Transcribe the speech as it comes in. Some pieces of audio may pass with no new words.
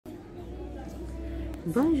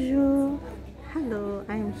Bonjour. Hello,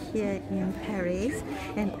 I'm here in Paris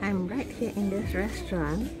and I'm right here in this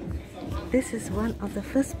restaurant. This is one of the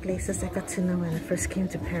first places I got to know when I first came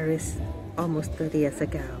to Paris almost 30 years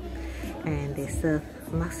ago. And they serve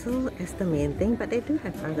mussel as the main thing, but they do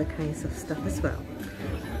have other kinds of stuff as well.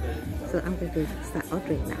 So I'm going to start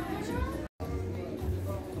ordering now.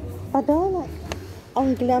 Pardon,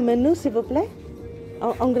 anglais menu s'il vous plaît?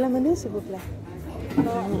 Anglais menu s'il vous plaît?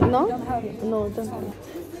 No? No, don't have it.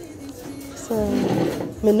 So,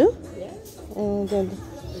 menu? And then,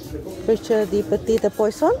 picture the petite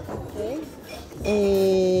poisson. Okay.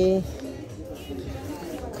 Et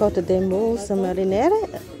côte de mousse marinara.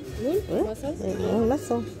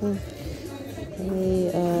 Mussels.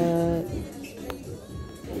 Et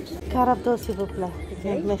carafe d'eau s'il vous plaît.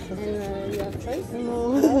 Okay. Merci. And your choice?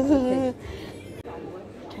 No. Okay.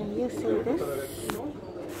 Can you see this?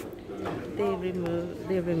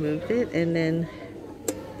 They removed it and then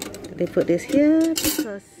they put this here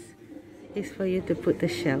because it's for you to put the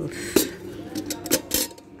shells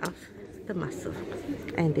of the mussel,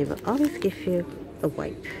 and they will always give you a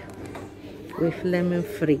wipe with lemon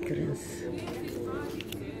fragrance.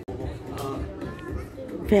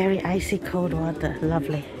 Very icy cold water,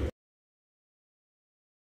 lovely.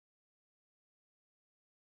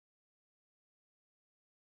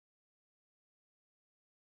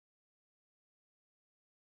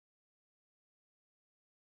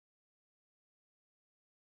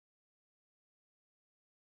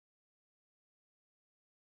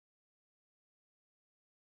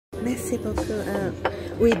 Merci beaucoup.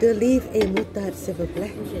 Oui, de livres et moutarde, s'il vous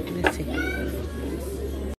plaît. Merci.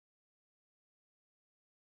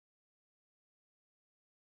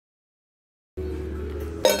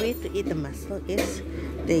 The way to eat the mussel is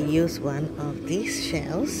they use one of these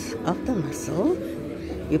shells of the mussel.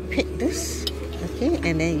 You pick this, okay,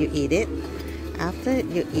 and then you eat it. After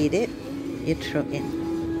you eat it, you throw it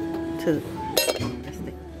to the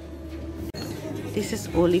plastic. This is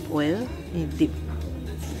olive oil. You dip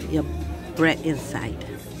your bread inside,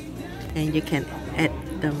 and you can add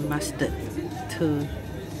the mustard to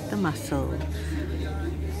the mussel.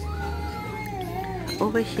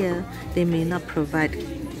 Over here they may not provide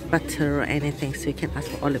butter or anything, so you can ask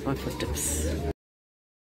for olive oil for tips.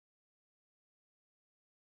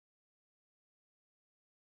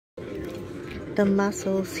 The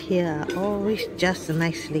mussels here are always just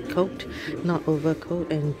nicely cooked, not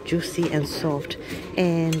overcooked, and juicy and soft.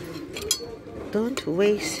 And don't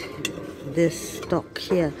waste this stock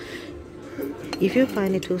here. If you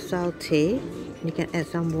find it too salty, you can add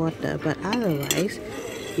some water, but otherwise,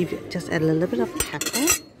 if you just add a little bit of pepper,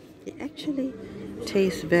 it actually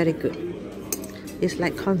tastes very good. It's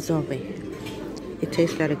like consomme. It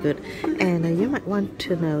tastes very good. And you might want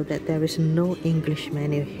to know that there is no English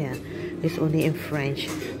menu here. It's only in French.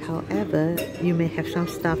 However, you may have some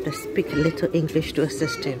staff that speak a little English to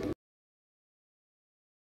assist you.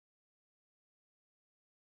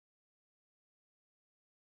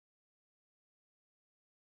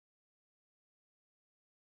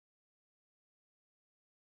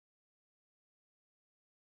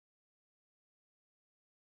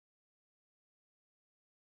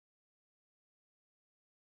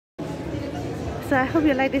 So I hope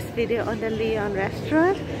you like this video on the Lyon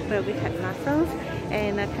restaurant where we had mussels,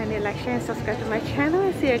 and kindly like, share and subscribe to my channel,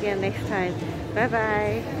 and see you again next time. Bye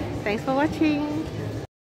bye. Thanks for watching.